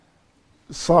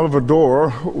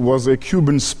Salvador was a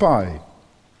Cuban spy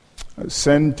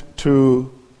sent to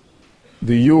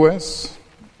the U.S.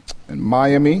 and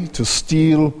Miami to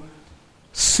steal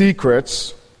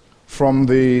secrets from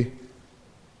the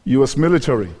U.S.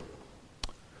 military.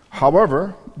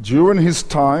 However, during his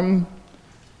time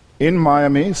in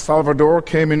Miami, Salvador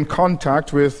came in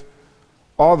contact with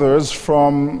others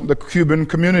from the Cuban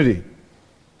community.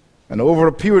 And over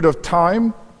a period of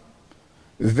time,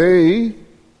 they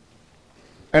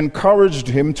encouraged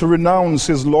him to renounce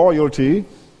his loyalty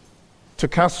to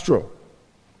Castro.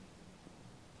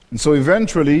 And so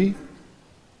eventually,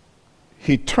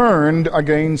 he turned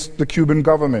against the Cuban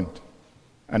government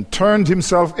and turned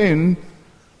himself in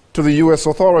to the U.S.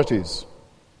 authorities.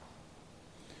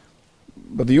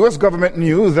 But the U.S. government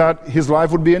knew that his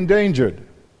life would be endangered.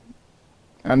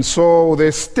 And so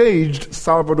they staged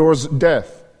Salvador's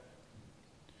death.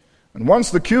 And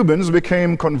once the Cubans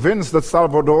became convinced that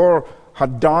Salvador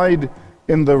had died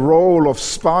in the role of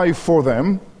spy for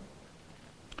them,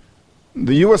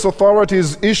 the U.S.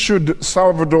 authorities issued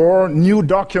Salvador new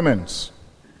documents,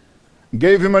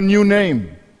 gave him a new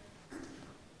name,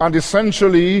 and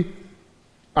essentially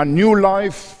a new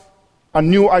life, a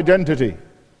new identity.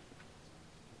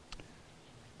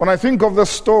 When I think of the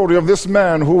story of this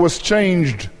man who was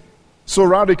changed so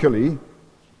radically,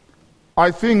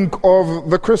 I think of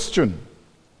the Christian.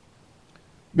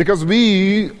 Because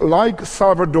we, like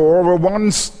Salvador, were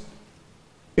once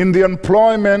in the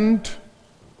employment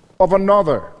of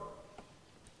another,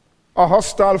 a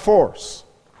hostile force.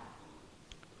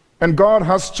 And God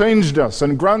has changed us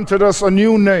and granted us a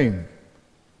new name,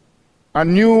 a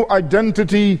new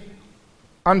identity,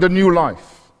 and a new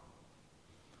life.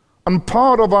 And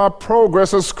part of our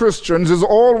progress as Christians is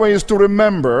always to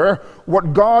remember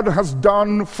what God has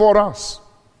done for us,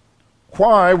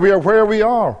 why we are where we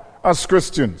are as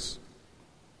Christians.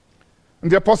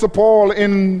 And the Apostle Paul,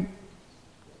 in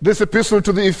this epistle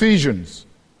to the Ephesians,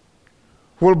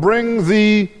 will bring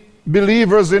the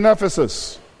believers in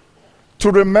Ephesus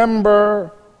to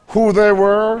remember who they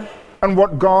were and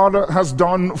what God has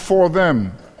done for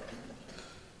them.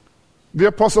 The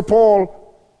Apostle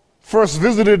Paul first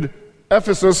visited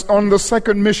Ephesus on the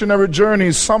second missionary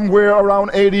journey somewhere around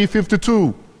AD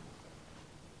 52.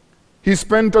 He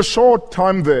spent a short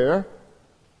time there,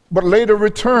 but later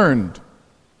returned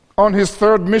on his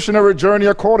third missionary journey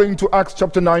according to Acts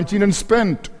chapter 19, and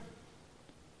spent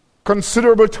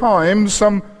considerable time,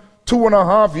 some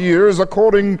 2.5 years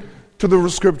according to the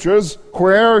scriptures,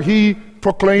 where he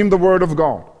proclaimed the word of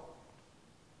God.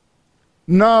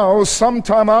 Now,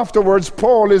 sometime afterwards,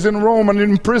 Paul is in Rome and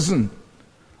in prison,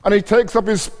 and he takes up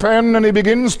his pen and he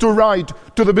begins to write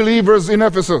to the believers in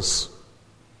Ephesus.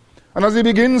 And as he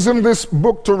begins in this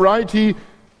book to write, he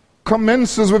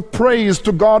commences with praise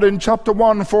to God in chapter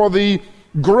 1 for the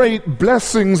great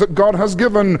blessings that God has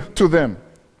given to them.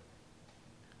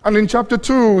 And in chapter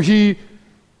 2, he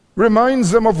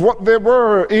reminds them of what they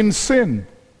were in sin.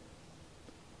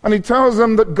 And he tells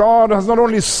them that God has not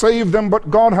only saved them, but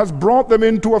God has brought them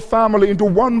into a family, into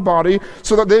one body,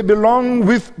 so that they belong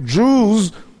with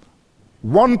Jews,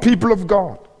 one people of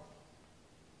God.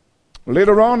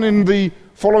 Later on in the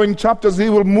following chapters, he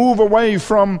will move away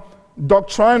from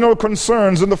doctrinal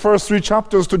concerns in the first 3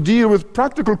 chapters to deal with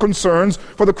practical concerns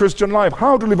for the Christian life,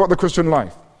 how to live out the Christian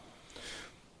life.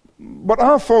 But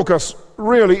our focus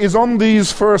really is on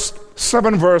these first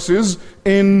 7 verses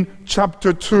in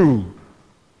chapter 2.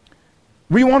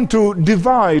 We want to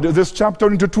divide this chapter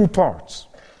into 2 parts.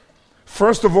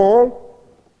 First of all,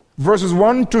 verses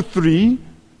 1 to 3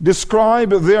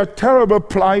 describe their terrible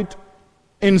plight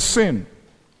in sin.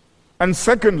 And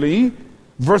secondly,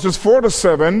 verses 4 to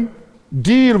 7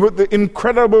 deal with the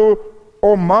incredible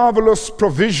or marvelous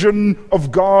provision of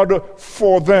God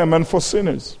for them and for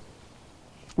sinners.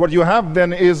 What you have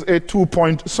then is a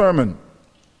 2-point sermon.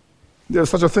 There's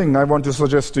such a thing. I want to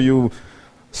suggest to you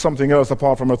something else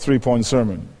apart from a 3-point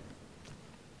sermon.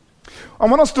 I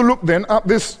want us to look then at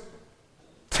this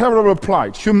terrible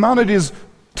plight, humanity's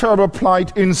terrible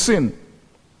plight in sin.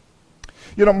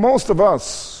 You know, most of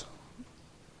us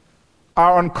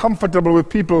are uncomfortable with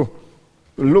people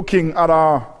looking at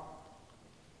our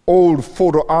old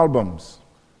photo albums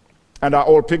and our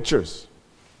old pictures.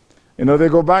 You know, they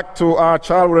go back to our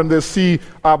childhood and they see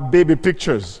our baby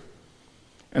pictures.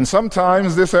 And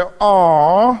sometimes they say,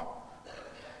 "Aw,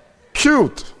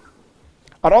 cute."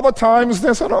 At other times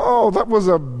they said, "Oh, that was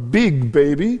a big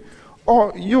baby."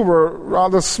 Or "You were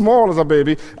rather small as a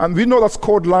baby." And we know that's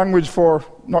code language for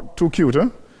not too cute, huh?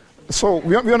 So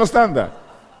we understand that.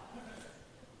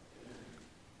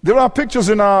 There are pictures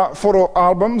in our photo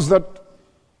albums that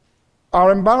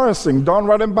are embarrassing,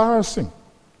 downright embarrassing.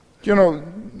 You know,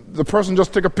 the person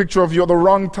just take a picture of you at the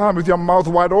wrong time with your mouth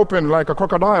wide open like a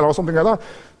crocodile or something like that.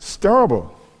 It's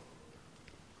terrible.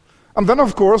 And then,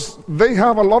 of course, they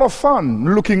have a lot of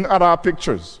fun looking at our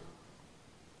pictures.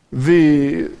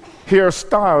 The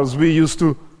hairstyles we used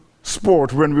to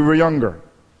sport when we were younger.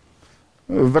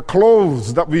 The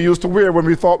clothes that we used to wear when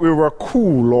we thought we were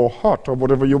cool or hot or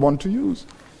whatever you want to use.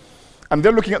 And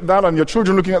they're looking at that, and your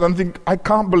children looking at that and think, I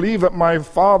can't believe that my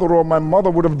father or my mother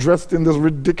would have dressed in this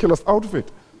ridiculous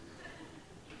outfit.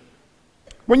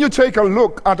 When you take a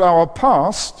look at our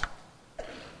past,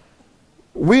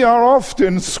 we are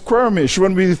often squirmish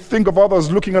when we think of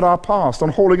others looking at our past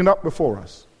and holding it up before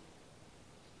us.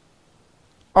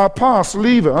 Our past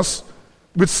leaves us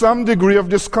with some degree of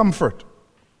discomfort.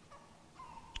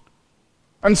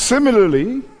 And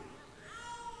similarly,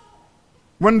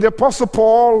 when the Apostle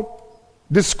Paul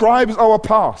describes our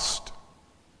past,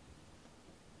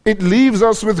 it leaves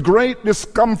us with great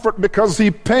discomfort because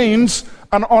he paints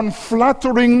an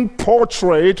unflattering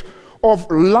portrait of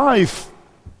life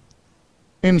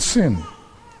in sin.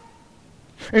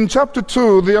 In chapter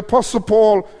 2, the Apostle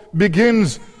Paul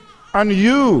begins, and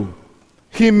you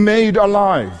he made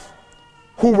alive,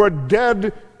 who were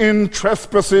dead in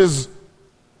trespasses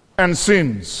and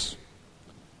sins.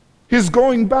 He's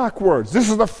going backwards. This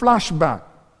is a flashback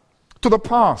to the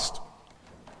past.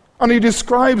 And he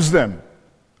describes them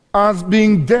as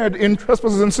being dead in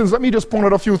trespasses and sins. Let me just point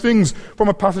out a few things from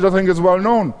a passage I think is well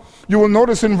known. You will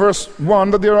notice in verse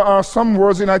 1 that there are some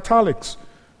words in italics.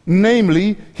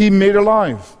 Namely, he made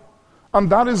alive. And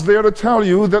that is there to tell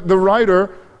you that the writer,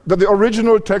 that the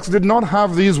original text did not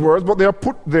have these words, but they are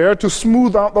put there to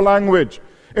smooth out the language.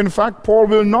 In fact, Paul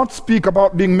will not speak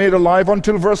about being made alive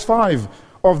until verse 5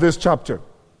 of this chapter.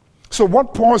 So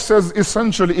what Paul says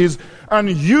essentially is, and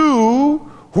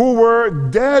you who were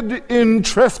dead in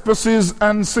trespasses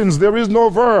and sins. There is no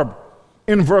verb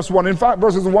in verse 1. In fact,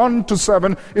 verses 1 to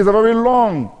 7 is a very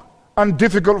long and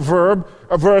difficult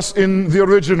verse in the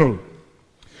original.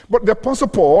 But the Apostle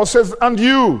Paul says, and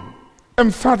you,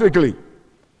 emphatically.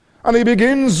 And he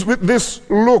begins with this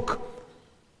look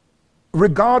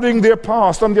regarding their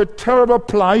past and their terrible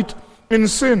plight in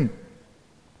sin.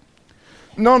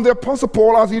 Now, the Apostle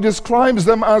Paul, as he describes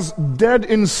them as dead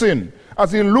in sin,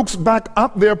 as he looks back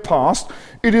at their past,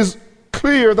 it is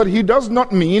clear that he does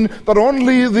not mean that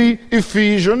only the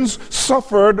Ephesians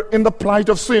suffered in the plight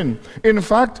of sin. In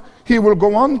fact, he will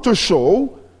go on to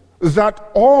show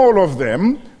that all of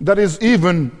them, that is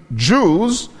even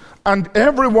Jews and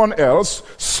everyone else,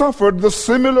 suffered the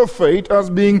similar fate as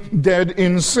being dead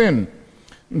in sin.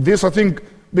 This, I think,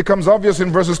 becomes obvious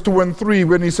in verses 2 and 3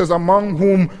 when he says, among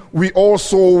whom we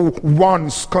also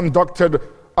once conducted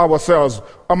ourselves,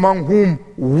 among whom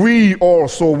we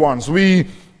also once, we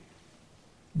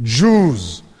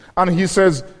Jews. And he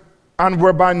says, and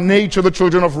were by nature the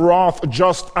children of wrath,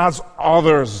 just as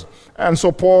others. And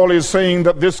so Paul is saying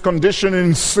that this condition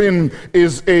in sin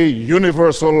is a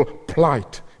universal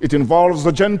plight. It involves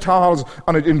the Gentiles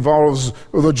and it involves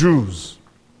the Jews.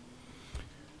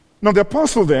 Now the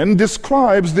apostle then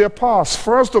describes their past.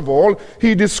 First of all,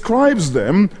 he describes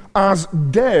them as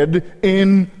dead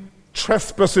in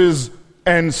trespasses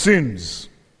and sins.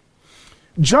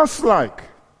 Just like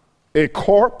a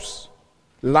corpse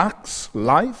lacks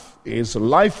life, is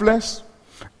lifeless,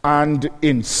 and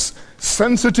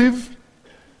insensitive,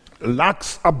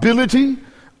 lacks ability,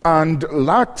 and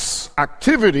lacks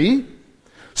activity,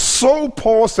 so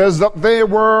Paul says that they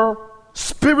were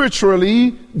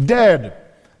spiritually dead.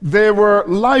 They were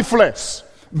lifeless.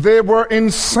 They were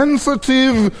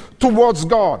insensitive towards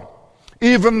God.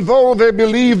 Even though they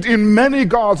believed in many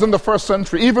gods in the first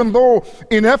century, even though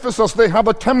in Ephesus they had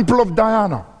a temple of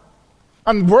Diana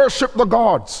and worshiped the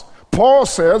gods, Paul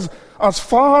says, as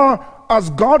far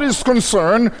as God is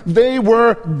concerned, they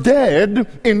were dead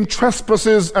in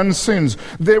trespasses and sins.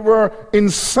 They were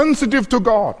insensitive to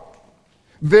God.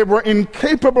 They were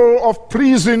incapable of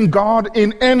pleasing God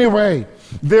in any way.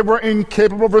 They were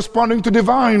incapable of responding to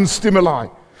divine stimuli.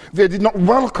 They did not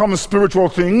welcome spiritual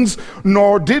things,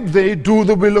 nor did they do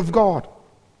the will of God.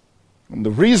 And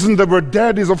the reason they were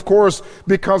dead is, of course,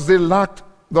 because they lacked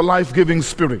the life-giving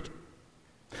spirit.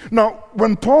 Now,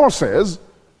 when Paul says,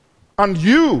 and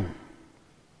you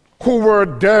who were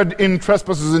dead in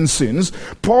trespasses and sins,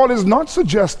 Paul is not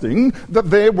suggesting that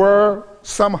they were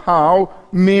somehow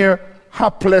mere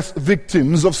hapless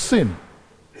victims of sin.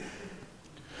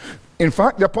 In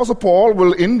fact, the Apostle Paul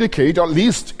will indicate, at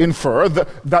least infer,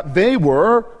 that they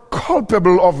were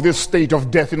culpable of this state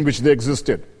of death in which they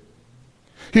existed.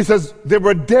 He says they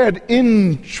were dead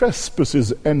in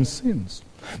trespasses and sins.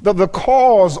 That the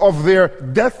cause of their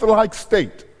death-like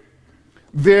state,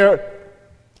 Their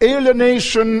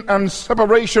alienation and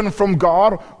separation from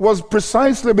God was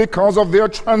precisely because of their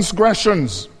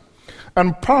transgressions.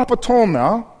 And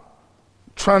parapatoma,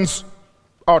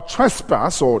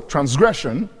 trespass or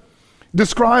transgression,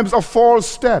 describes a false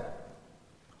step,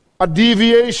 a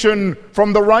deviation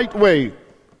from the right way,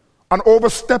 an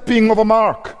overstepping of a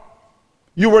mark.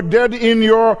 You were dead in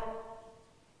your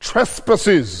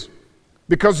trespasses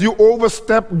because you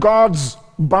overstepped God's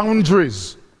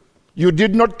boundaries. You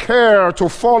did not care to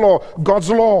follow God's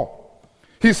law.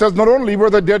 He says not only were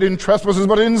they dead in trespasses,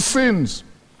 but in sins.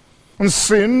 And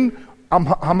sin,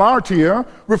 hamartia,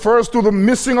 refers to the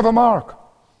missing of a mark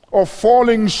or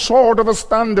falling short of a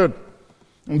standard.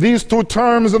 And these two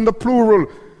terms in the plural,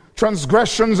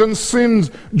 transgressions and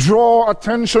sins, draw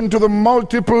attention to the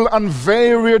multiple and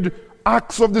varied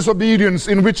acts of disobedience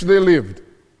in which they lived.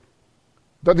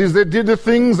 That is, they did the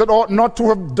things that ought not to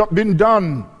have been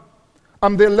done,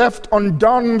 and they left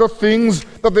undone the things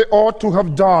that they ought to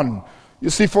have done. You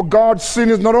see, for God, sin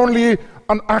is not only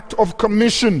an act of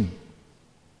commission.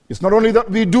 It's not only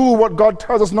that we do what God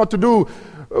tells us not to do,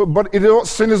 but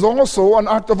sin is also an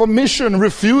act of omission,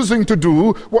 refusing to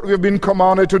do what we have been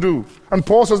commanded to do. And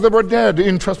Paul says they were dead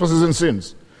in trespasses and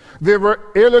sins. They were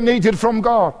alienated from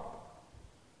God.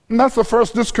 And that's the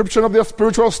first description of their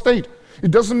spiritual state.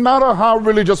 It doesn't matter how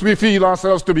religious we feel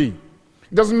ourselves to be.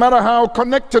 It doesn't matter how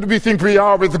connected we think we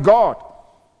are with God.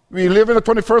 We live in the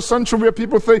 21st century where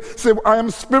people say I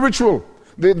am spiritual.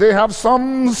 They have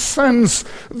some sense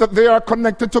that they are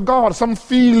connected to God, some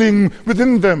feeling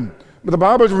within them. But the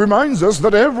Bible reminds us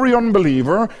that every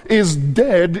unbeliever is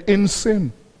dead in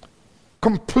sin,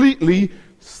 completely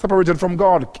separated from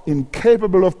God,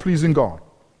 incapable of pleasing God.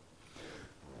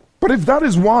 But if that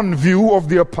is one view of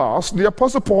their past, the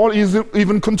Apostle Paul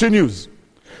even continues.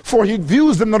 For he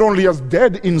views them not only as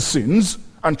dead in sins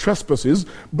and trespasses,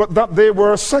 but that they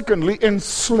were, secondly,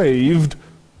 enslaved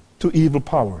to evil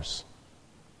powers.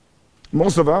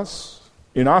 Most of us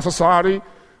in our society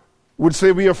would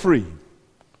say we are free.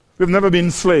 We've never been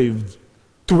enslaved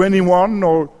to anyone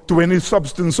or to any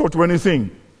substance or to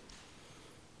anything.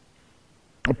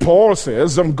 Paul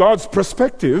says, from God's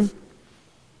perspective,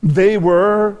 they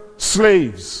were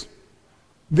slaves.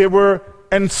 They were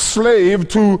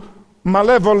enslaved to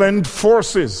malevolent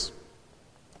forces,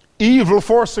 evil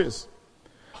forces.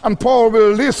 And Paul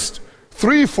will list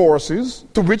 3 forces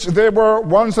to which they were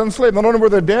once enslaved. Not only were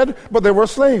they dead, but they were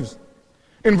slaves.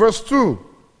 In verse 2,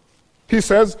 he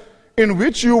says, in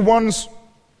which you once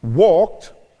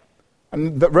walked,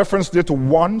 and that reference there to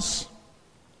once,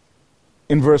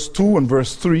 in verse 2 and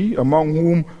verse 3, among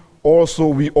whom also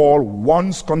we all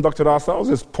once conducted ourselves,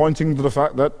 is pointing to the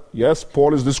fact that, yes,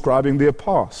 Paul is describing their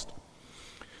past.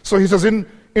 So he says, in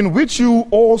which you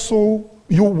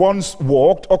once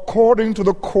walked according to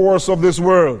the course of this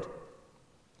world.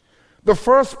 The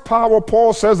first power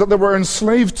Paul says that they were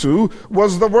enslaved to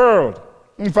was the world.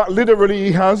 In fact, literally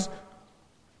he has,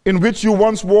 in which you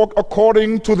once walked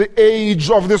according to the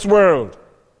age of this world.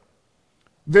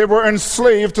 They were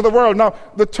enslaved to the world. Now,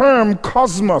 the term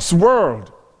cosmos,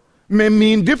 world, may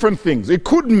mean different things. It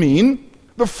could mean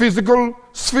the physical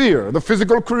sphere, the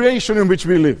physical creation in which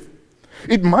we live.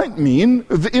 It might mean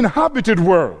the inhabited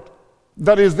world,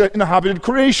 that is, the inhabited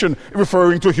creation,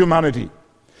 referring to humanity.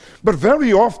 But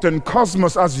very often,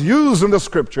 cosmos, as used in the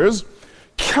scriptures,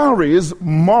 carries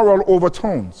moral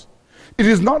overtones. It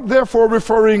is not therefore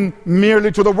referring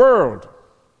merely to the world,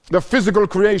 the physical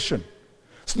creation.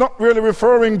 It's not really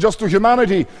referring just to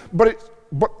humanity, but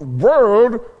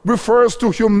world refers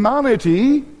to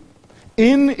humanity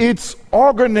in its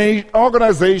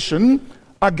organization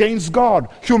against God.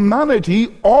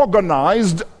 Humanity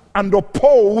organized and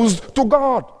opposed to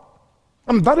God.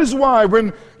 And that is why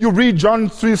when you read John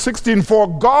 3:16, for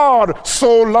God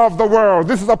so loved the world,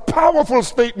 this is a powerful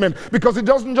statement, because it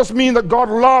doesn't just mean that God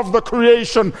loved the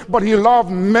creation, but he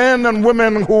loved men and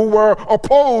women who were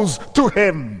opposed to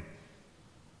him.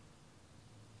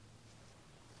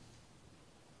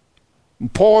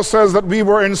 Paul says that we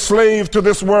were enslaved to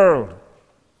this world.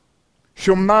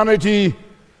 Humanity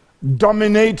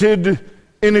dominated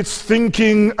in its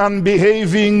thinking and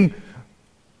behaving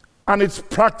and its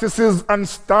practices and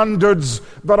standards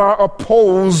that are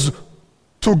opposed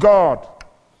to God.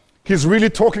 He's really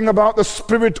talking about the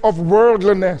spirit of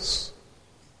worldliness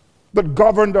that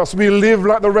governed us. We live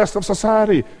like the rest of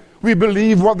society. We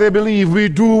believe what they believe. We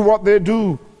do what they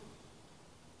do.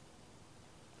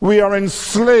 We are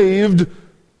enslaved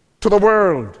to the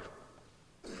world.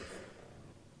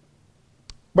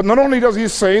 But not only does he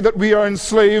say that we are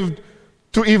enslaved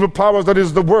to evil powers, that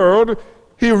is the world,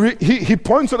 he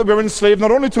points out that we're enslaved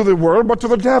not only to the world, but to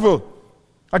the devil.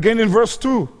 Again in verse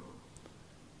 2,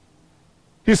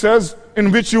 he says,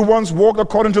 in which you once walked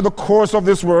according to the course of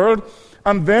this world,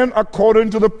 and then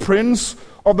according to the prince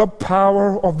of the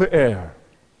power of the air.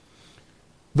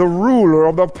 The ruler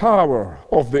of the power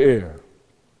of the air.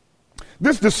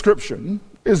 This description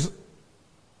is,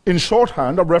 in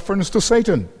shorthand, a reference to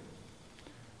Satan.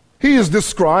 He is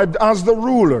described as the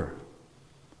ruler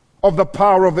of the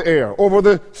power of the air, over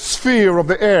the sphere of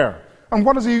the air. And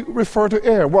what does he refer to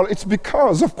air? Well, it's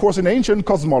because, of course, in ancient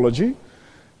cosmology,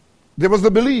 there was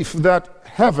the belief that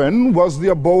heaven was the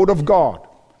abode of God.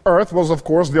 Earth was, of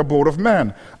course, the abode of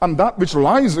man. And that which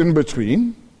lies in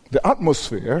between, the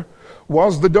atmosphere,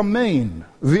 was the domain,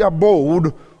 the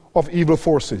abode of evil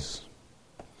forces.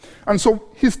 And so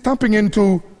he's tapping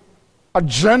into a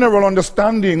general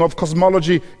understanding of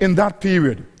cosmology in that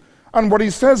period. And what he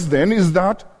says then is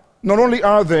that not only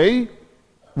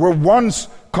were once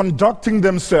conducting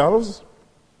themselves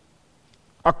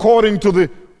according to the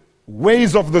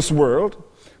ways of this world,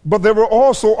 but they were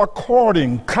also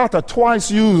kata,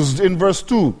 twice used in verse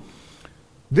 2.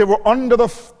 They were under the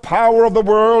power of the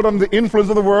world and the influence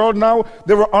of the world. Now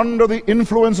they were under the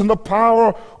influence and the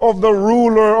power of the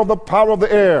ruler of the power of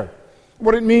the air.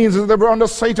 What it means is they were under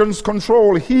Satan's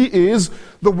control. He is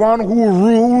the one who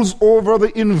rules over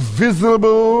the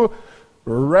invisible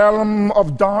realm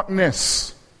of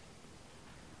darkness.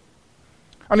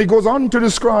 And he goes on to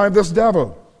describe this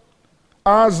devil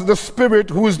as the spirit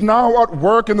who is now at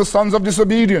work in the sons of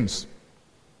disobedience.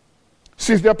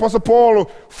 See, the Apostle Paul,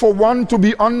 for one to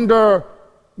be under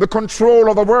the control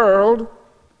of the world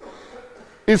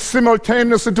is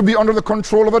simultaneously to be under the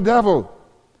control of the devil.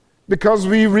 Because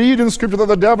we read in Scripture that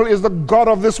the devil is the god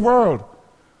of this world.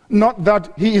 Not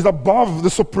that he is above the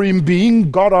supreme being,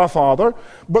 God our Father,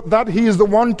 but that he is the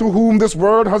one to whom this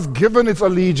world has given its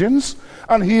allegiance,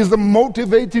 and he is the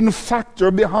motivating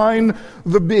factor behind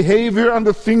the behavior and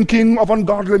the thinking of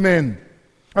ungodly men.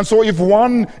 And so if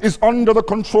one is under the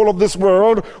control of this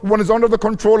world, one is under the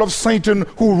control of Satan,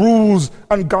 who rules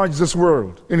and guides this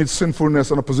world in its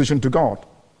sinfulness and opposition to God.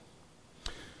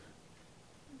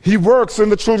 He works in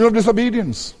the children of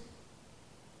disobedience.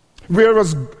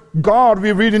 Whereas God,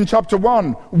 we read in chapter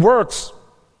 1, works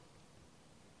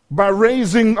by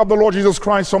raising up the Lord Jesus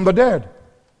Christ from the dead.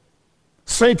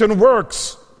 Satan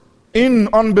works in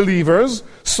unbelievers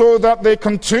so that they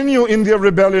continue in their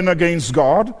rebellion against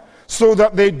God, so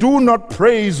that they do not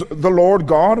praise the Lord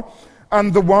God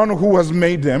and the one who has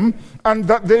made them, and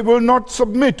that they will not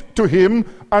submit to him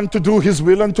and to do his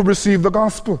will and to receive the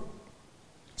gospel.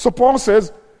 So Paul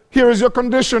says, here is your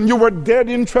condition. You were dead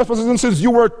in trespasses and sins.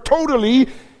 You were totally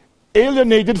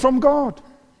alienated from God.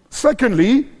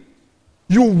 Secondly,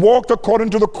 you walked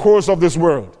according to the course of this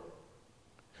world.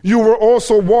 You were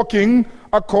also walking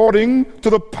according to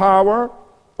the power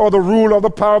or the rule of the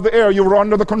power of the air. You were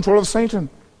under the control of Satan.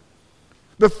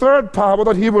 The third power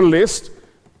that he will list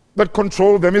that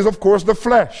controlled them is, of course, the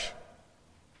flesh.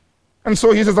 And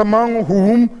so he says, among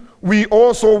whom we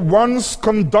also once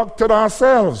conducted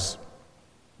ourselves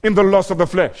in the lust of the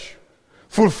flesh,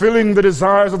 fulfilling the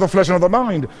desires of the flesh and of the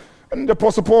mind. And the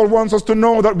Apostle Paul wants us to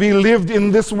know that we lived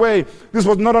in this way. This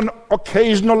was not an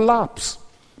occasional lapse.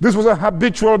 This was a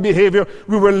habitual behavior.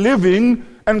 We were living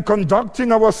and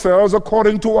conducting ourselves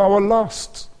according to our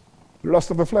lust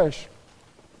of the flesh.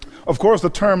 Of course,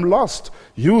 the term lust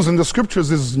used in the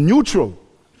scriptures is neutral.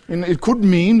 And it could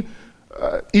mean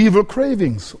evil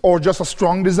cravings or just a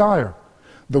strong desire.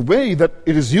 The way that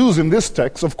it is used in this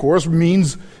text, of course,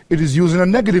 means it is used in a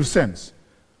negative sense.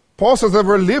 Paul says they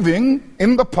were living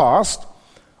in the past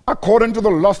according to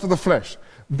the lust of the flesh.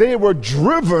 They were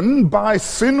driven by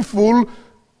sinful,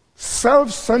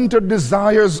 self-centered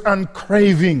desires and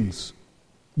cravings.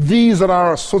 These that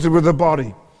are associated with the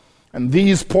body. And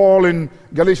these, Paul in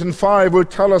Galatians 5 will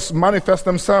tell us, manifest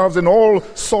themselves in all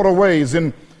sort of ways,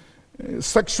 in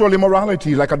sexual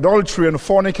immorality like adultery and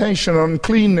fornication and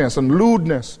uncleanness and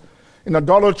lewdness, in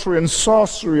idolatry and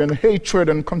sorcery and hatred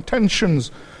and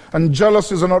contentions and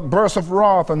jealousies and outbursts of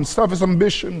wrath and selfish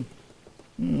ambition,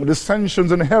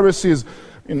 dissensions and heresies,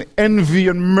 in envy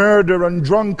and murder and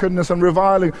drunkenness and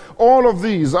reviling. All of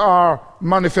these are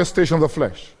manifestations of the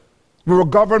flesh. We were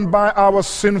governed by our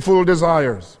sinful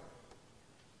desires.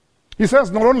 He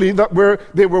says not only that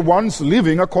they were once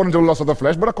living according to the lust of the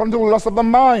flesh, but according to the lust of the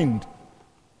mind.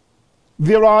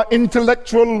 There are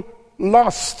intellectual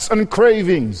lusts and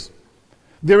cravings.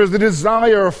 There is the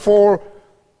desire for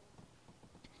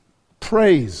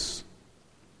praise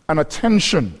and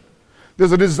attention.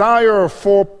 There's a desire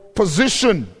for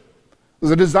position.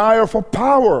 There's a desire for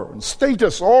power and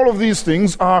status. All of these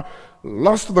things are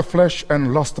lust of the flesh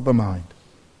and lust of the mind.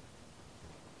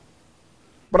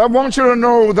 But I want you to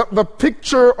know that the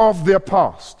picture of their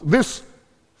past, this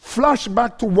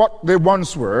flashback to what they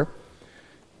once were,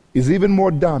 is even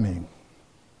more damning.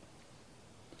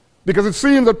 Because it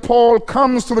seems that Paul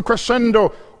comes to the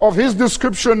crescendo of his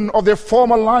description of their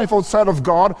former life outside of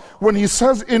God when he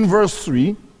says in verse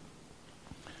 3,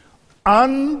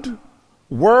 and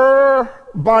were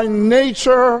by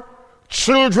nature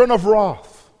children of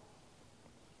wrath,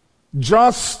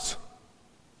 just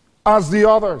as the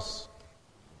others.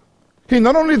 He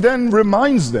not only then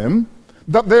reminds them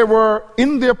that they were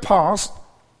in their past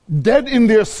dead in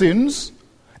their sins,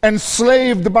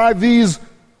 enslaved by these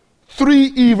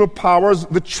three evil powers,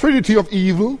 the trinity of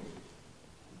evil,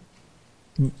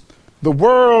 the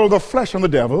world, the flesh, and the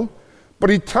devil, but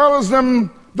he tells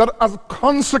them that as a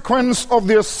consequence of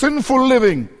their sinful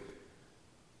living,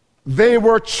 they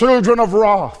were children of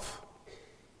wrath.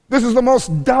 This is the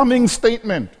most damning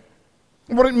statement.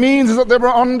 What it means is that they were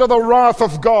under the wrath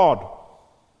of God,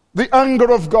 the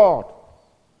anger of God.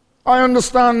 I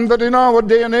understand that in our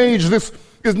day and age, this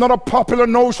is not a popular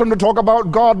notion to talk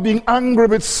about God being angry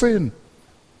with sin.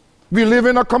 We live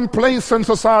in a complacent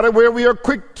society where we are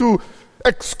quick to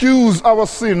excuse our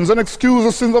sins and excuse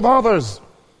the sins of others.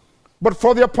 But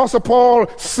for the Apostle Paul,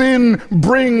 sin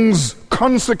brings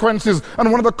consequences,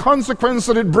 and one of the consequences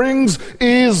that it brings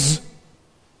is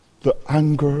the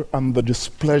anger and the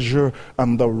displeasure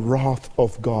and the wrath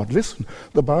of God. Listen,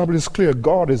 the Bible is clear.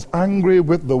 God is angry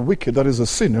with the wicked, that is a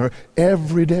sinner,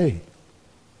 every day.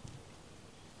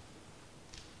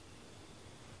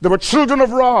 They were children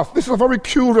of wrath. This is a very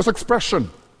curious expression,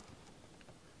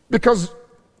 because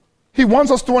he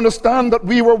wants us to understand that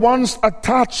we were once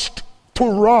attached to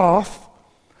wrath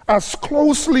as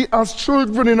closely as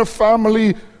children in a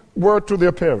family were to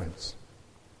their parents.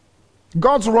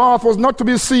 God's wrath was not to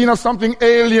be seen as something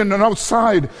alien and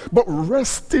outside, but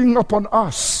resting upon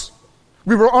us.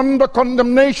 We were under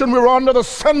condemnation. We were under the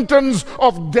sentence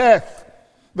of death.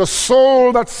 The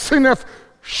soul that sinneth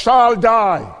shall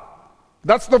die.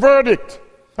 That's the verdict.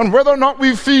 And whether or not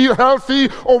we feel healthy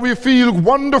or we feel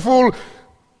wonderful,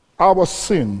 our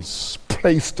sins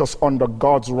placed us under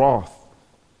God's wrath.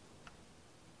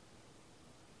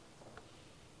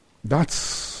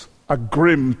 That's a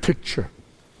grim picture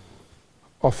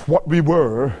of what we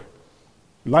were,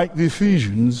 like the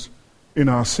Ephesians, in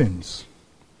our sins.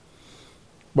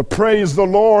 But praise the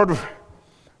Lord,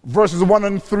 verses 1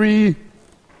 and 3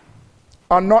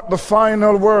 are not the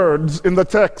final words in the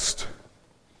text.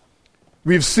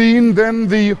 We've seen then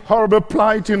the horrible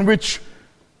plight in which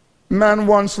man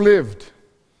once lived.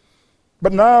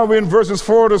 But now in verses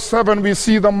 4 to 7 we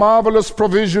see the marvelous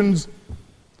provisions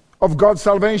of God's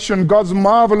salvation, God's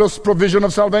marvelous provision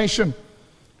of salvation.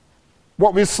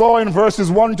 What we saw in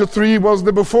verses 1 to 3 was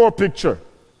the before picture.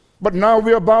 But now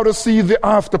we're about to see the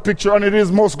after picture, and it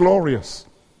is most glorious.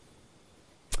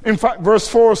 In fact, verse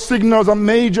 4 signals a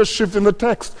major shift in the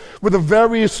text with a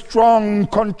very strong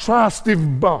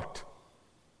contrastive but.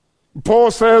 Paul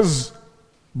says,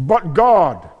 but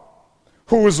God,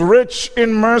 who is rich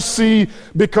in mercy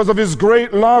because of his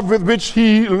great love with which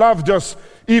he loved us,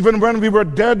 even when we were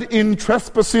dead in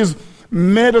trespasses,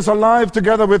 made us alive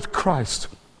together with Christ.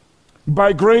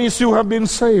 By grace you have been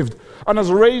saved, and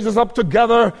has raised us up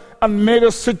together and made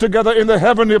us sit together in the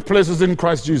heavenly places in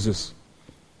Christ Jesus,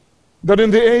 that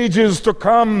in the ages to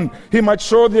come he might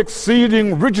show the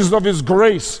exceeding riches of his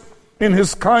grace in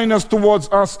his kindness towards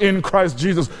us in Christ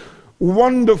Jesus.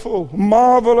 Wonderful,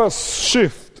 marvelous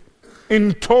shift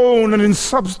in tone and in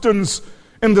substance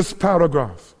in this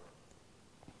paragraph.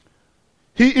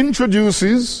 He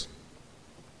introduces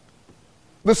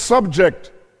the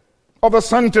subject of the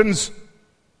sentence,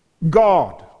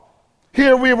 God.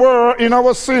 Here we were in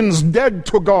our sins, dead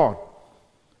to God,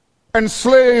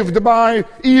 enslaved by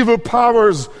evil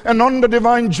powers and under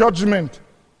divine judgment.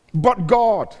 But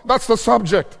God, that's the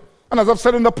subject. And as I've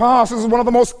said in the past, this is one of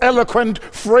the most eloquent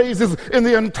phrases in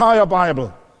the entire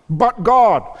Bible. But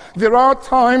God. There are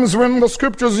times when the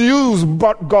scriptures use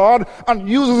but God and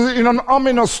uses it in an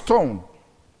ominous tone.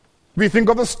 We think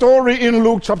of the story in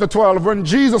Luke chapter 12 when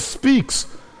Jesus speaks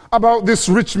about this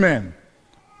rich man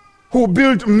who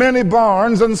built many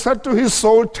barns and said to his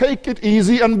soul, take it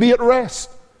easy and be at rest.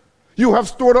 You have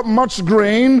stored up much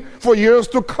grain for years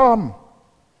to come.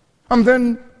 And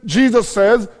then Jesus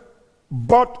says,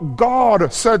 but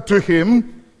God said to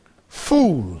him,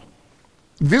 fool,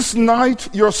 this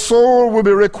night your soul will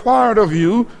be required of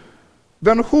you,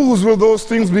 then whose will those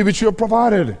things be which you have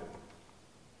provided?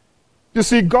 You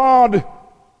see, God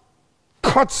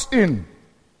cuts in,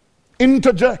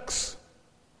 interjects.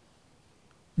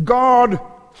 God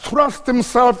thrust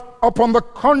himself upon the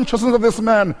consciousness of this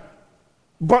man.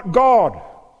 But God,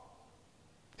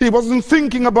 He wasn't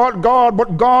thinking about God,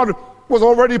 but God was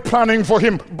already planning for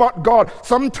him. But God.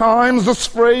 Sometimes this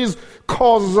phrase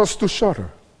causes us to shudder.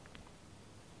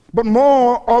 But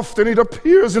more often it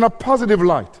appears in a positive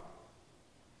light.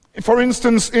 For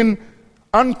instance, in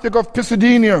Antioch of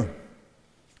Pisidia,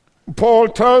 Paul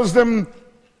tells them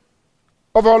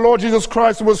of our Lord Jesus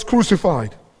Christ who was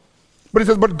crucified. But he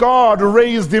says, but God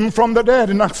raised him from the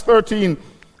dead in Acts 13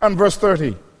 and verse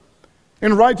 30.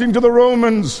 In writing to the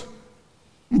Romans,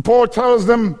 Paul tells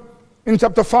them in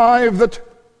chapter 5 that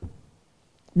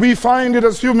we find it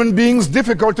as human beings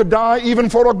difficult to die even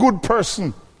for a good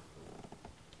person.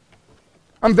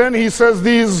 And then he says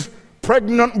these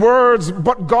pregnant words,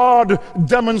 but God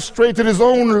demonstrated his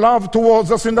own love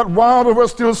towards us in that while we were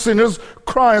still sinners,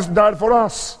 Christ died for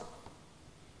us.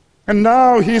 And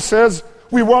now he says,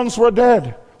 we once were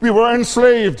dead, we were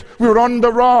enslaved, we were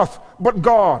under wrath, but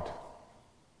God,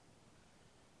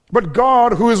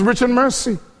 who is rich in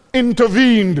mercy,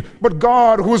 intervened, but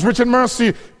God, who is rich in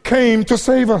mercy, came to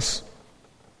save us.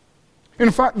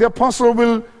 In fact, the apostle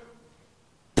will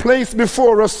place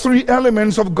before us three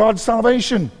elements of God's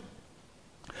salvation.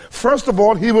 First of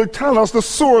all, he will tell us the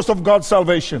source of God's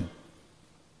salvation.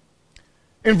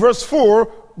 In verse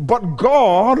 4, but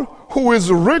God, who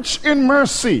is rich in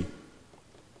mercy.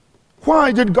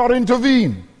 Why did God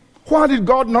intervene? Why did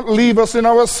God not leave us in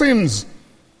our sins?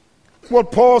 Well,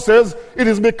 Paul says it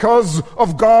is because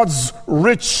of God's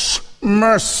rich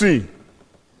mercy.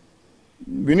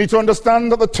 We need to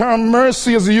understand that the term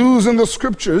mercy as used in the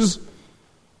scriptures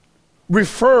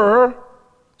refer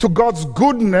to God's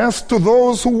goodness to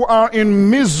those who are in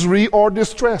misery or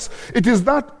distress. It is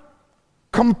that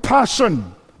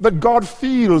compassion that God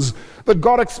feels, that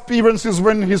God experiences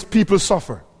when his people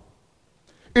suffer.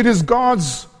 It is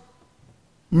God's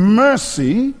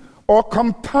mercy or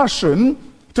compassion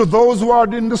to those who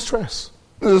are in distress.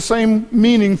 There's the same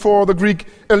meaning for the Greek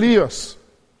Elias.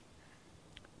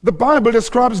 The Bible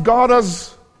describes God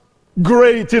as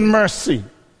great in mercy.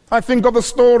 I think of the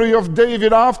story of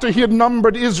David after he had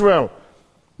numbered Israel,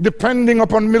 depending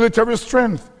upon military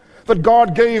strength, that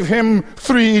God gave him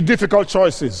three difficult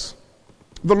choices.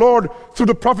 The Lord, through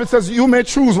the prophet, says, you may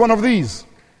choose one of these.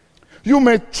 You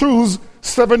may choose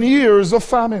 7 years of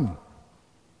famine.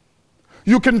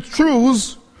 You can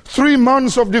choose 3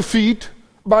 months of defeat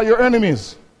by your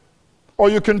enemies. Or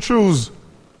you can choose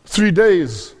 3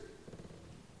 days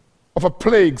of a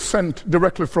plague sent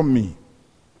directly from me.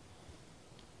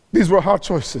 These were hard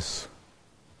choices.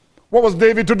 What was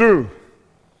David to do?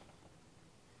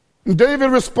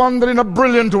 David responded in a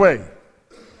brilliant way.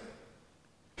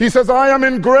 He says, I am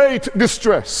in great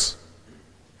distress,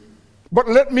 but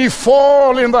let me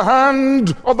fall in the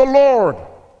hand of the Lord,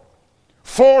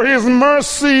 for his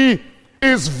mercy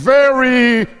is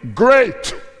very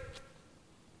great.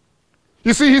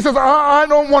 You see, he says, I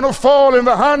don't want to fall in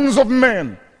the hands of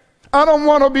men. I don't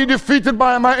want to be defeated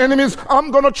by my enemies.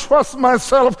 I'm going to trust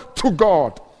myself to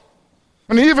God.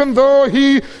 And even though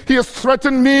he has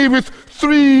threatened me with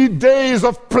 3 days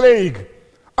of plague,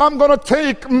 I'm going to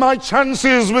take my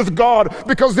chances with God,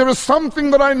 because there is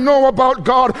something that I know about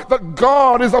God, that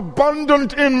God is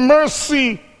abundant in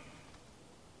mercy,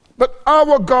 that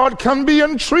our God can be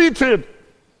entreated,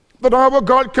 that our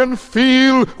God can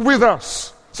feel with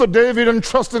us. So David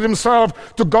entrusted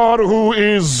himself to God, who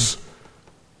is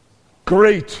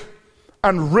great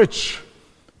and rich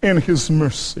in his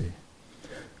mercy.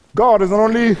 God is not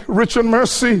only rich in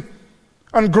mercy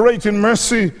and great in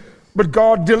mercy, but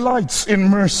God delights in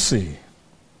mercy.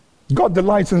 God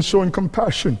delights in showing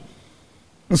compassion.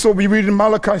 And so we read in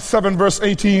Malachi 7 verse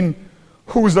 18,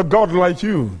 who is a God like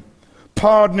you,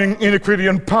 pardoning iniquity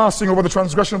and passing over the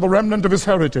transgression of the remnant of his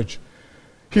heritage.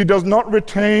 He does not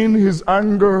retain his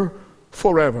anger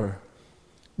forever,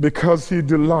 because he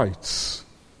delights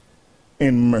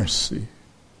in mercy.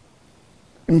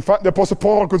 In fact, the Apostle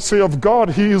Paul could say of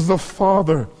God, he is the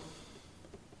Father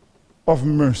of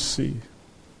mercy.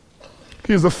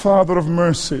 He is the Father of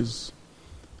mercies.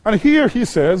 And here he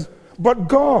says, but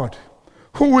God,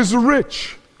 who is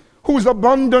rich, who is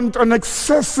abundant and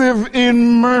excessive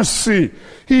in mercy.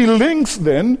 He links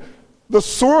then the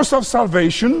source of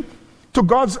salvation to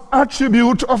God's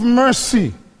attribute of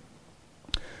mercy.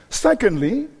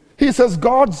 Secondly, he says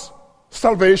God's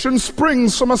salvation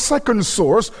springs from a second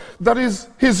source, that is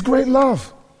his great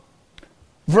love.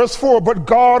 Verse 4, but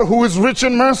God, who is rich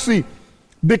in mercy,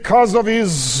 because of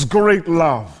his great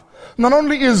love. Not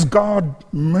only is God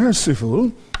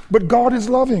merciful, but God is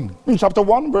loving. In chapter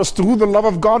 1, verse 2, the love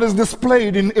of God is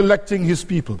displayed in electing his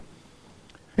people.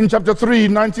 In chapter 3,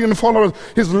 19 and followers,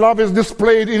 his love is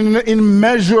displayed in an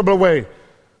immeasurable way.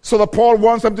 So that Paul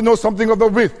wants them to know something of the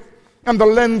width, and the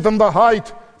length and the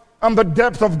height and the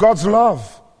depth of God's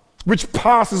love, which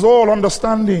passes all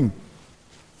understanding.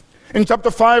 In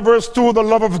chapter 5, verse 2, the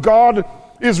love of God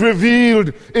is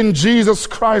revealed in Jesus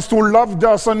Christ, who loved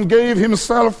us and gave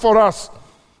himself for us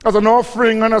as an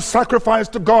offering and a sacrifice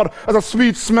to God, as a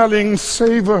sweet-smelling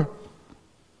savor.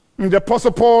 And the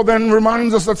Apostle Paul then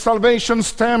reminds us that salvation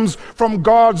stems from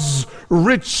God's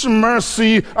rich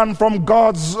mercy and from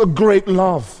God's great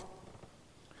love.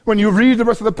 When you read the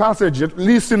rest of the passage, at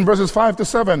least in verses 5 to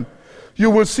 7, you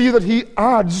will see that he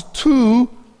adds two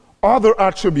other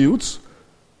attributes,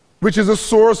 which is a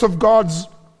source of God's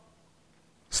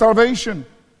salvation.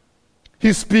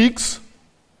 He speaks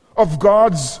of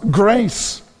God's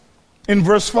grace in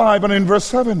verse 5 and in verse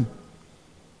 7.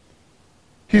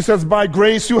 He says, by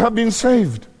grace you have been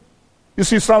saved. You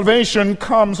see, salvation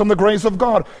comes from the grace of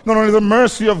God. Not only the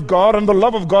mercy of God and the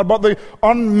love of God, but the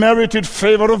unmerited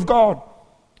favor of God.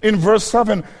 In verse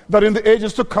 7, that in the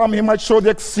ages to come he might show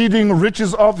the exceeding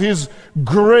riches of his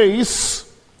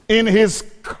grace in his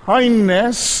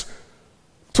kindness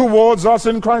towards us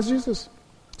in Christ Jesus.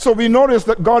 So we notice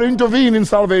that God intervened in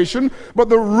salvation, but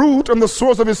the root and the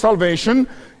source of his salvation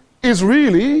is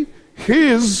really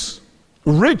his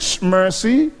rich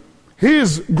mercy,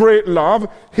 his great love,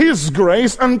 his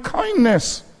grace and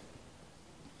kindness.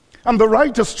 And the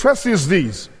writer stresses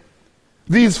these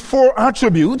four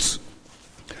attributes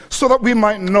so that we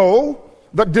might know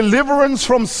that deliverance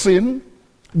from sin,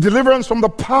 deliverance from the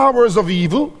powers of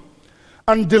evil,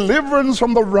 and deliverance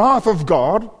from the wrath of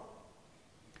God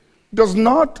does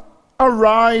not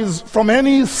arise from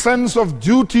any sense of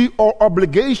duty or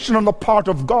obligation on the part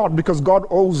of God, because God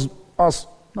owes us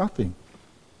nothing.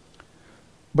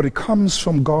 But it comes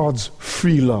from God's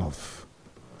free love,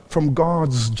 from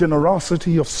God's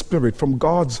generosity of spirit, from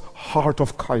God's heart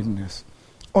of kindness.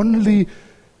 Only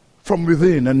from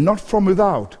within and not from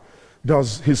without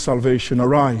does his salvation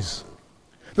arise.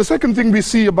 The second thing we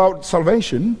see about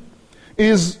salvation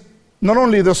is not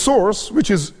only the source,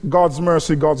 which is God's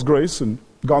mercy, God's grace, and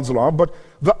God's love, but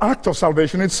the act of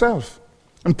salvation itself.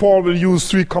 And Paul will use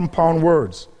three compound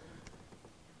words.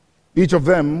 Each of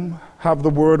them have the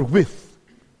word with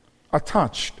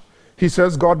attached. He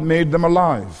says God made them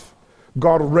alive.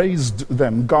 God raised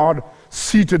them. God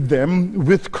seated them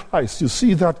with Christ. You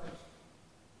see that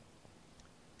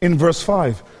in verse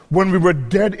 5. When we were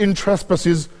dead in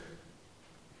trespasses,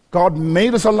 God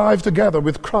made us alive together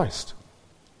with Christ.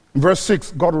 In verse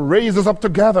 6, God raised us up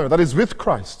together, that is with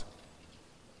Christ,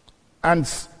 and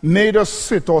made us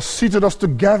sit or seated us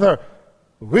together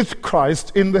with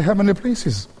Christ in the heavenly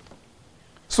places.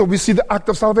 So we see the act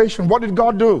of salvation. What did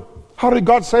God do? How did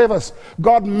God save us?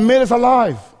 God made us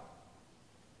alive.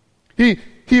 He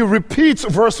repeats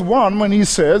verse 1 when he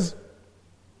says,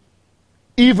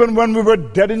 even when we were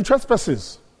dead in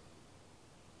trespasses.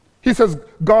 He says,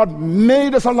 God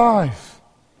made us alive.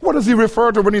 What does he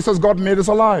refer to when he says God made us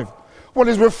alive? Well,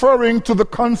 he's referring to the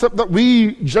concept that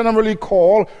we generally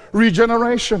call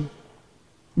regeneration.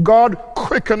 God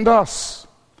quickened us.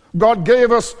 God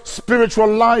gave us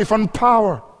spiritual life and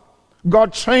power.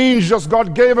 God changed us.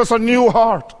 God gave us a new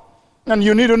heart. And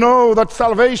you need to know that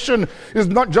salvation is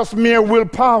not just mere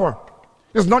willpower.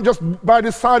 It's not just by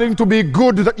deciding to be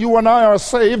good that you and I are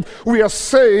saved. We are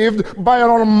saved by an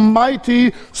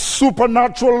almighty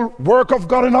supernatural work of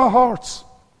God in our hearts.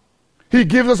 He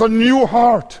gives us a new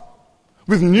heart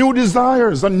with new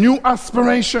desires and new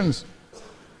aspirations.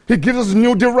 He gives us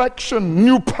new direction,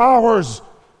 new powers.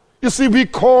 You see, we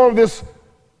call this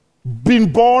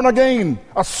being born again,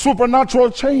 a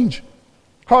supernatural change.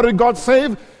 How did God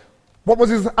save? What was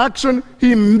his action?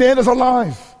 He made us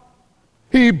alive.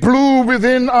 He blew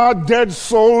within our dead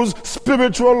souls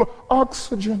spiritual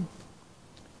oxygen.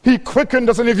 He quickened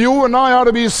us, and if you and I are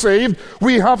to be saved,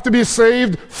 we have to be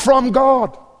saved from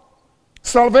God.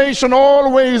 Salvation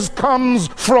always comes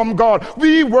from God.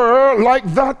 We were like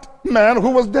that man who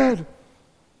was dead.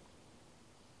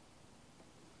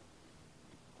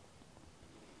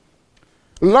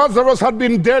 Lazarus had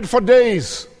been dead for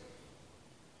days.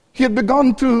 He had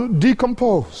begun to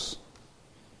decompose.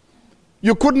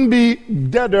 You couldn't be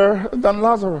deader than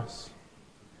Lazarus.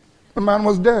 The man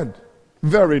was dead,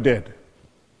 very dead.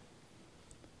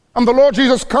 And the Lord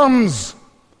Jesus comes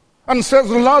and says,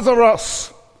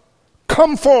 Lazarus,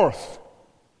 come forth.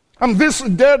 And this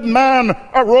dead man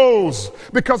arose,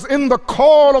 because in the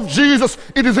call of Jesus,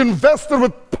 it is invested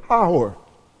with power,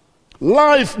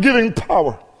 life-giving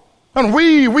power. And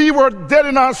we were dead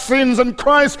in our sins, and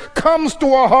Christ comes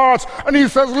to our hearts and he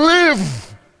says,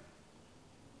 live.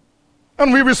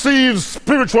 And we receive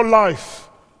spiritual life.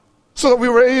 so that we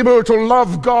were able to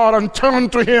love God and turn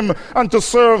to Him and to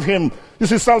serve Him. You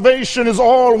see, salvation is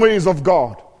always of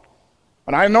God.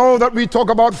 And I know that we talk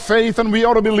about faith and we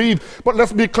ought to believe, but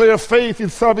let's be clear, faith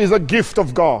itself is a gift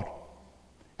of God.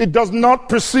 It does not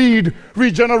precede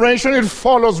regeneration, it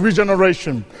follows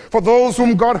regeneration. For those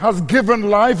whom God has given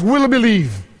life will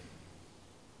believe.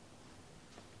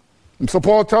 And so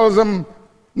Paul tells them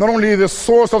not only the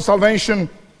source of salvation,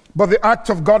 but the act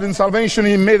of God in salvation.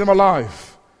 He made them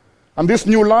alive. And this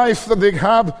new life that they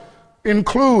have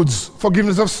includes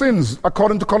forgiveness of sins,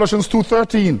 according to Colossians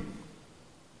 2:13.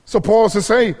 So Paul says,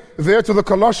 say there to the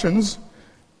Colossians,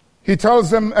 he tells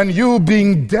them, and you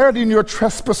being dead in your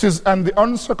trespasses and the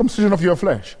uncircumcision of your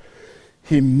flesh,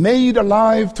 he made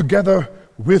alive together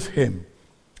with him,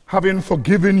 having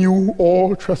forgiven you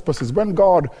all trespasses. When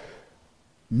God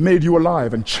made you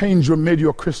alive and changed you and made you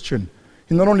a Christian,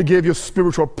 he not only gave you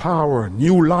spiritual power,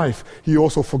 new life, he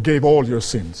also forgave all your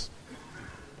sins.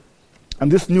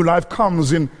 And this new life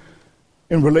comes in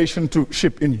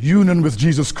relationship, in union with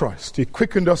Jesus Christ. He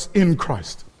quickened us in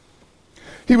Christ.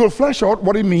 He will flesh out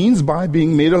what he means by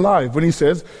being made alive when he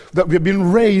says that we have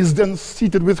been raised and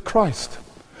seated with Christ.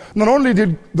 Not only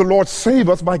did the Lord save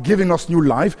us by giving us new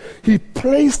life, he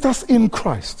placed us in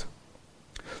Christ,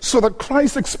 so that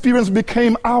Christ's experience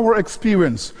became our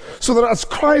experience. So that as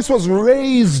Christ was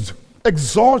raised,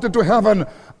 exalted to heaven,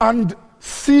 and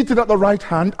seated at the right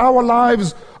hand, our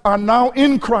lives are now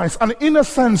in Christ. And in a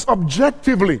sense,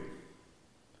 objectively,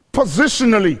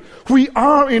 positionally, we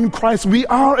are in Christ. We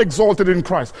are exalted in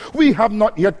Christ. We have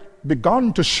not yet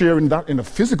begun to share in that in a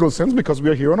physical sense because we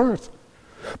are here on earth.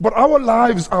 But our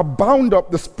lives are bound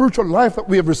up, the spiritual life that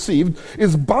we have received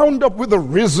is bound up with the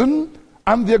risen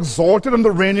and the exalted and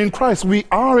the reigning Christ. We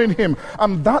are in him.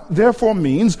 And that therefore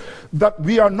means that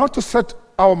we are not to set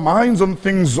our minds on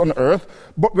things on earth,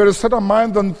 but we're to set our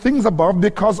minds on things above,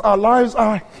 because our lives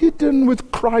are hidden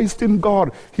with Christ in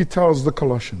God, he tells the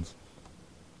Colossians.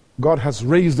 God has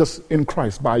raised us in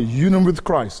Christ by union with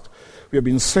Christ. We have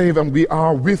been saved and we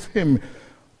are with him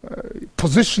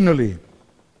positionally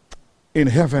in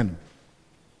heaven.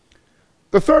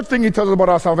 The third thing he tells us about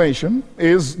our salvation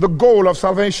is the goal of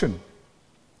salvation.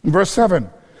 Verse 7,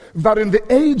 that in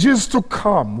the ages to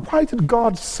come, why did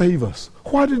God save us?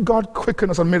 Why did God quicken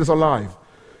us and make us alive?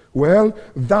 Well,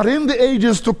 that in the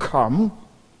ages to come,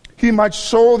 he might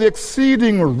show the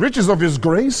exceeding riches of his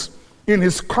grace in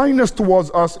his kindness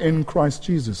towards us in Christ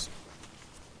Jesus.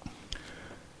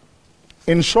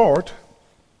 In short,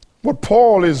 what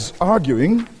Paul is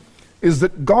arguing is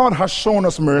that God has shown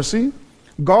us mercy,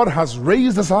 God has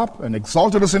raised us up and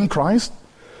exalted us in Christ,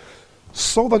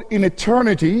 so that in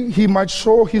eternity he might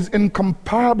show his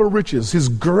incomparable riches, his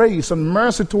grace and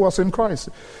mercy to us in Christ.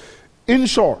 In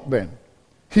short, then,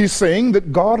 he's saying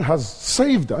that God has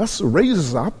saved us, raised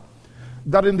us up,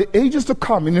 that in the ages to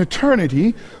come, in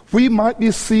eternity, we might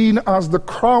be seen as the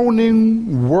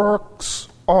crowning works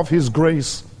of his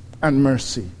grace and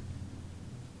mercy.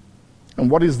 And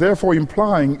what he's therefore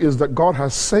implying is that God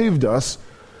has saved us,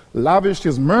 lavished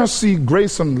his mercy,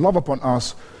 grace, and love upon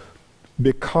us,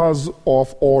 because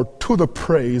of or to the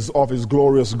praise of his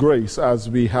glorious grace, as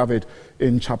we have it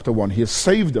in chapter 1. He has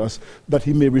saved us that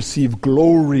he may receive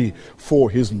glory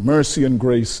for his mercy and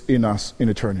grace in us in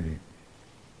eternity.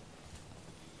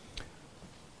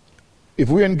 If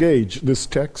we engage this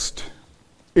text,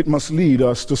 it must lead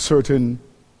us to certain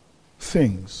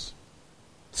things,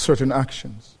 certain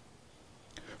actions.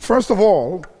 First of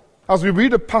all, as we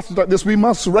read a passage like this, we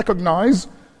must recognize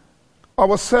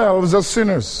ourselves as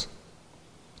sinners.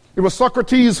 It was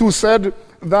Socrates who said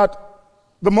that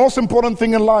the most important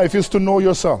thing in life is to know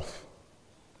yourself.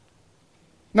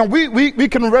 Now, we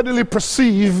can readily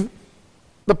perceive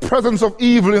the presence of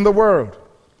evil in the world.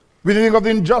 We think of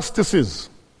the injustices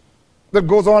that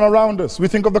goes on around us. We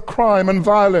think of the crime and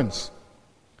violence.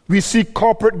 We see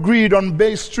corporate greed on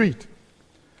Bay Street.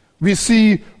 We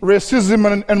see racism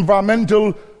and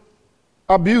environmental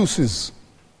abuses.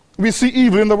 We see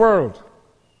evil in the world.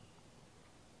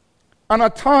 And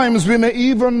at times we may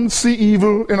even see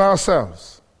evil in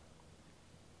ourselves,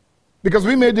 because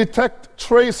we may detect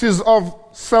traces of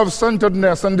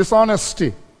self-centeredness and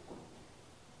dishonesty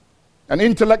and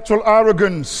intellectual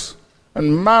arrogance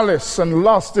and malice and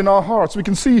lust in our hearts. We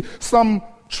can see some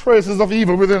traces of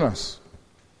evil within us.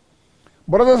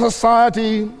 But as a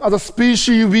society, as a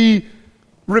species, we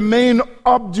remain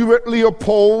obdurately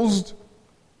opposed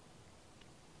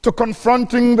to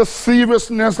confronting the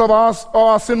seriousness of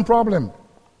our sin problem.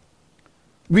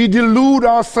 We delude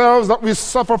ourselves that we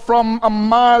suffer from a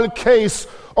mild case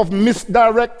of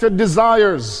misdirected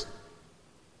desires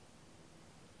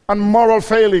and moral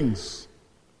failings.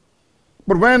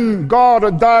 But when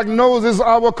God diagnoses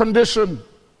our condition,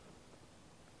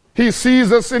 He sees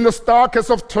us in the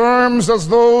starkest of terms as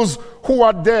those who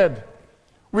are dead.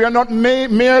 We are not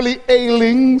merely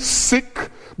ailing,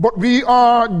 sick, but we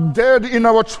are dead in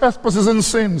our trespasses and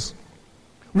sins.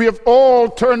 We have all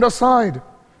turned aside.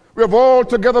 We have all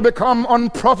together become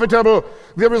unprofitable.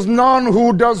 There is none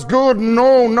who does good,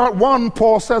 no, not one,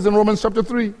 Paul says in Romans chapter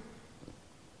 3.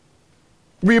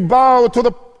 We bow to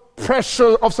the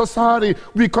pressure of society.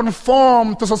 We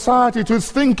conform to society, to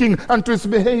its thinking and to its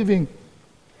behaving.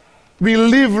 We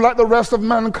live like the rest of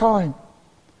mankind.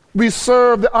 We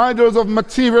serve the idols of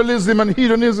materialism and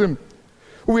hedonism.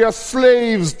 We are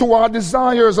slaves to our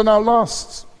desires and our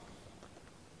lusts.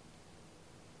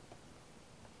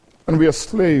 And we are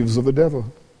slaves of the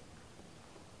devil.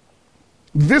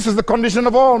 This is the condition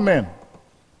of all men.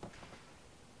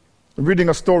 I'm reading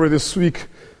a story this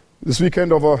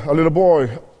weekend of a little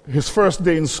boy. His first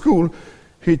day in school,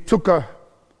 he took an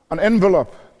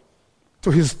envelope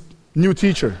to his new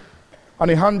teacher.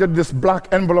 And he handed this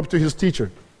black envelope to his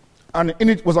teacher. And in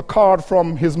it was a card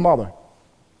from his mother.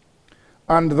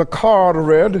 And the card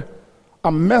read,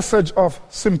 "A message of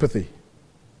sympathy.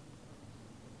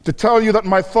 To tell you that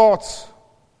my thoughts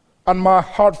and my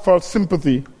heartfelt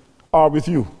sympathy are with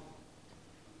you.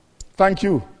 Thank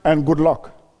you and good luck."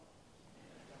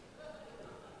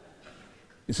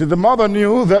 You see, the mother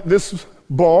knew that this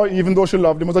boy, even though she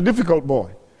loved him, was a difficult boy.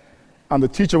 And the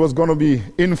teacher was going to be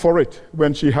in for it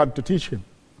when she had to teach him.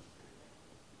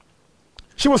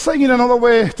 She was saying in another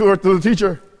way to the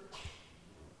teacher,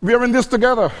 "We are in this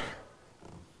together.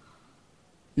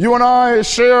 You and I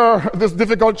share this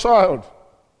difficult child.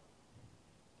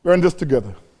 We're in this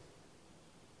together."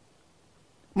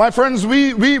 My friends,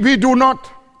 we do not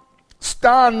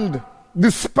stand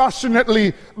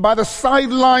dispassionately by the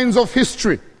sidelines of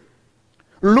history,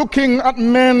 looking at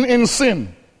men in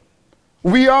sin.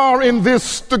 We are in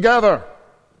this together.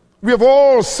 We have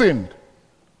all sinned.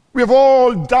 We have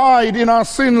all died in our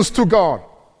sins to God.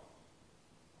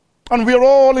 And we are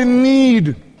all in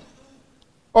need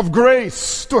of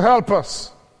grace to help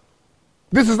us.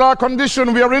 This is our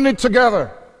condition. We are in it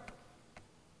together.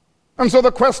 And so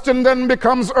the question then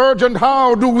becomes urgent.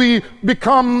 How do we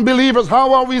become believers?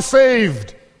 How are we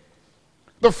saved?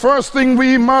 The first thing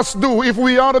we must do, if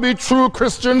we are to be true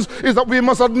Christians, is that we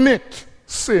must admit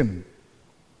sin.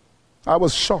 I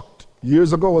was shocked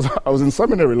years ago. I was in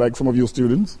seminary like some of you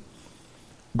students,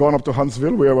 gone up to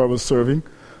Huntsville where I was serving,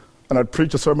 and I'd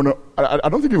preach a sermon. I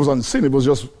don't think it was on sin. It was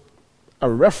just a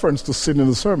reference to sin in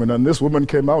the sermon. And this woman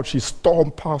came out. She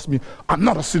stormed past me. "I'm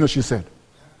not a sinner," she said.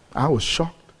 I was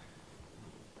shocked.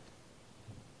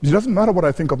 It doesn't matter what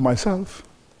I think of myself.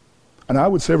 And I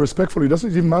would say respectfully, it doesn't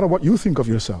even matter what you think of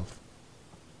yourself.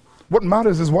 What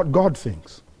matters is what God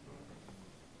thinks.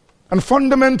 And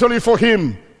fundamentally for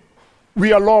Him,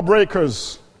 we are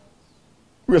lawbreakers.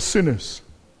 We are sinners.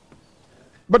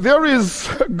 But there is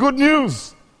good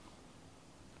news.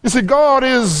 You see, God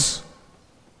is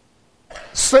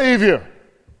Savior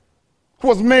who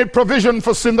has made provision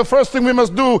for sin. The first thing we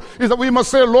must do is that we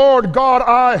must say, "Lord God,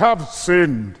 I have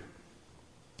sinned.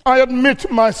 I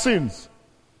admit my sins."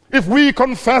 If we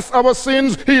confess our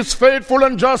sins, He is faithful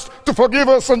and just to forgive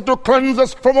us and to cleanse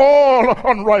us from all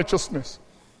unrighteousness.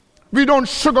 We don't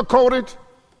sugarcoat it.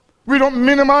 We don't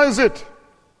minimize it.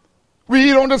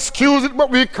 We don't excuse it,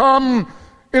 but we come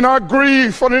in our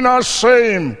grief and in our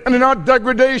shame and in our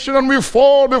degradation, and we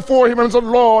fall before Him and say,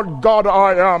 "Lord God,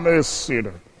 I am a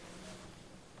sinner."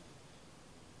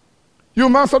 You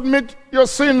must admit your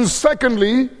sins.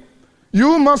 Secondly,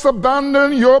 you must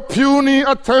abandon your puny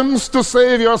attempts to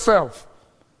save yourself.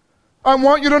 I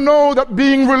want you to know that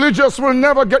being religious will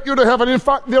never get you to heaven. In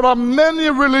fact, there are many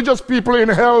religious people in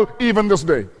hell even this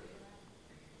day.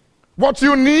 What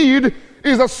you need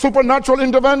is a supernatural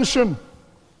intervention.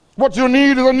 What you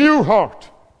need is a new heart.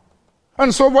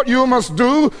 And so what you must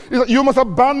do is that you must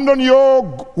abandon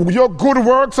your good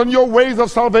works and your ways of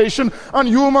salvation, and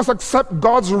you must accept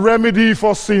God's remedy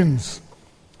for sins.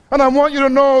 And I want you to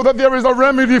know that there is a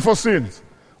remedy for sins.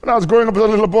 When I was growing up as a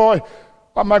little boy,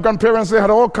 my grandparents, they had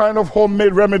all kind of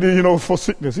homemade remedy, for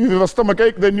sickness. If you have a stomach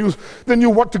ache, they knew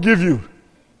what to give you.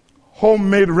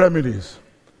 Homemade remedies.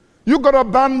 You got to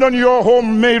abandon your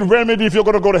homemade remedy if you're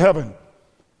going to go to heaven.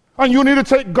 And you need to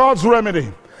take God's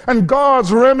remedy. And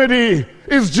God's remedy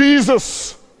is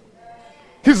Jesus.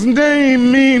 His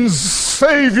name means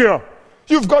Savior.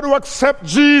 You've got to accept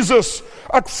Jesus.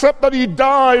 Accept that He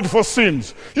died for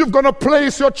sins. You've got to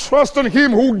place your trust in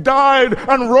Him who died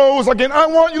and rose again. I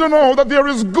want you to know that there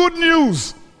is good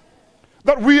news.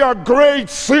 That we are great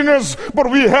sinners, but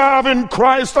we have in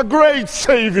Christ a great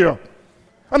Savior.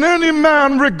 And any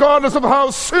man, regardless of how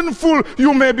sinful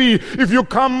you may be, if you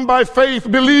come by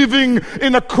faith, believing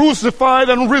in a crucified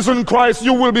and risen Christ,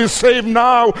 you will be saved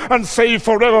now and saved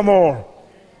forevermore.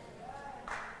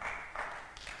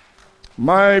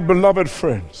 My beloved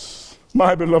friends,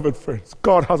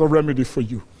 God has a remedy for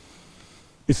you.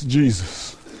 It's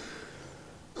Jesus.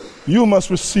 You must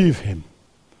receive him,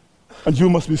 and you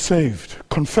must be saved,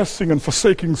 confessing and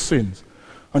forsaking sins,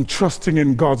 and trusting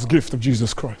in God's gift of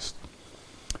Jesus Christ.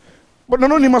 But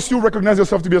not only must you recognize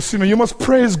yourself to be a sinner, you must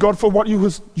praise God for what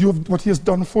he has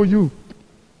done for you.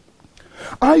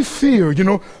 I fear,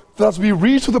 that as we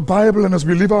read through the Bible and as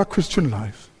we live our Christian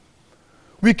life,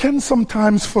 we can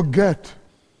sometimes forget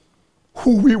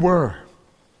who we were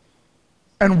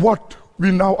and what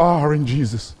we now are in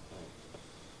Jesus.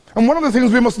 And one of the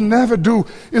things we must never do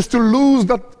is to lose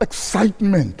that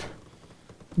excitement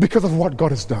because of what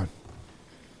God has done.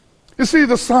 You see,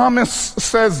 the psalmist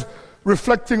says,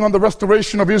 reflecting on the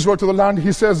restoration of Israel to the land,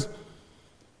 he says,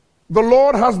 "The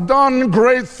Lord has done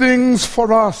great things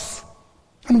for us,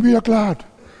 and we are glad."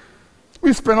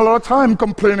 We spend a lot of time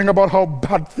complaining about how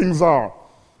bad things are,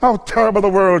 how terrible the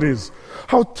world is,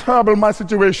 how terrible my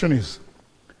situation is.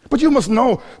 But you must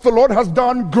know, the Lord has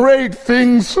done great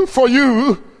things for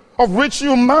you, of which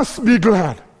you must be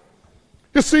glad.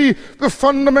 You see, the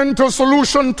fundamental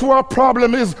solution to our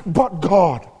problem is but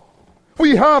God.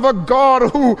 We have a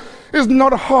God who is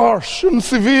not harsh and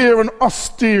severe and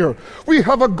austere. We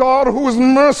have a God who is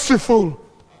merciful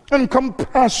and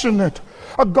compassionate,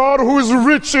 a God who is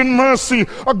rich in mercy,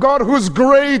 a God who is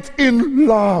great in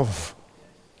love.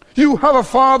 You have a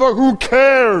Father who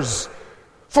cares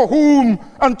for whom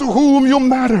and to whom you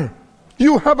matter.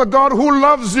 You have a God who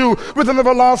loves you with an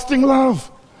everlasting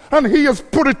love. And he has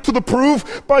put it to the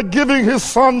proof by giving his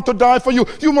Son to die for you.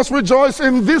 You must rejoice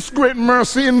in this great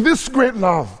mercy, in this great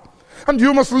love. And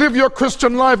you must live your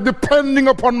Christian life depending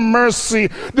upon mercy,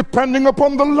 depending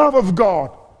upon the love of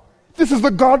God. This is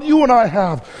the God you and I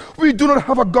have. We do not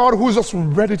have a God who is just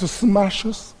ready to smash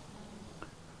us.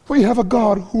 We have a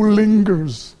God who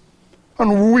lingers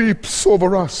and weeps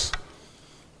over us.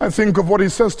 I think of what he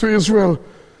says to Israel.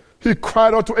 He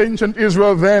cried out to ancient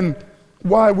Israel then,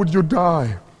 "Why would you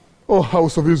die, O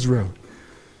house of Israel?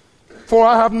 For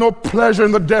I have no pleasure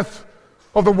in the death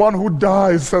of the one who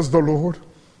dies, says the Lord."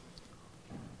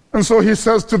 And so he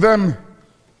says to them,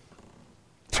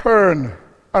 "Turn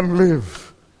and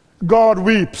live." God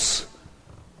weeps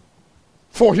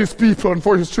for his people and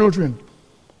for his children.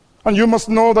 And you must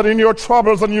know that in your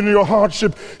troubles and in your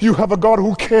hardship, you have a God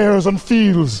who cares and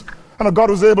feels, and a God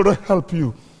who's able to help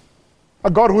you. A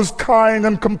God who is kind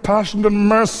and compassionate and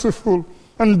merciful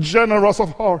and generous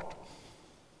of heart.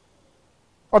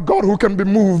 A God who can be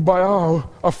moved by our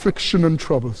affliction and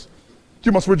troubles.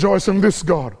 You must rejoice in this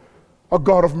God, a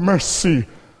God of mercy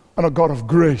and a God of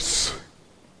grace.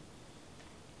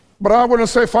 But I want to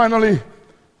say finally,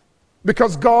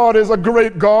 because God is a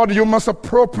great God, you must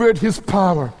appropriate his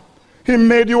power. He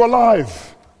made you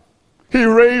alive. He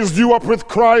raised you up with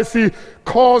Christ. He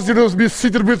caused you to be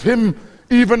seated with him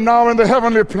even now in the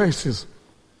heavenly places.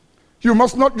 You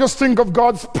must not just think of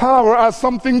God's power as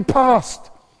something past.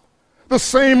 The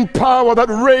same power that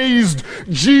raised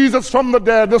Jesus from the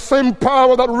dead, the same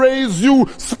power that raised you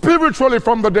spiritually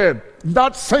from the dead,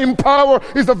 that same power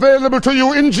is available to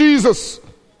you in Jesus.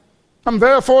 And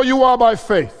therefore you are by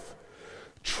faith,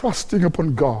 trusting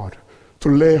upon God to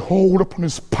lay hold upon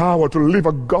his power to live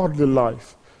a godly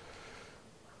life,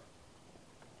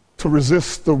 to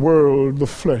resist the world, the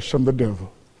flesh, and the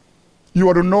devil. You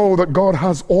are to know that God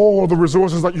has all the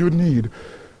resources that you need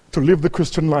to live the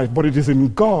Christian life, but it is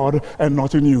in God and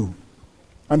not in you.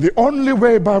 And the only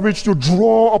way by which you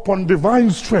draw upon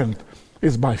divine strength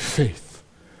is by faith,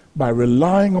 by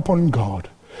relying upon God.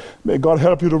 May God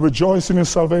help you to rejoice in his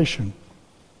salvation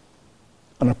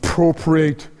and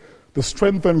appropriate the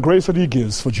strength and grace that he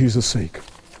gives for Jesus' sake.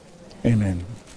 Amen.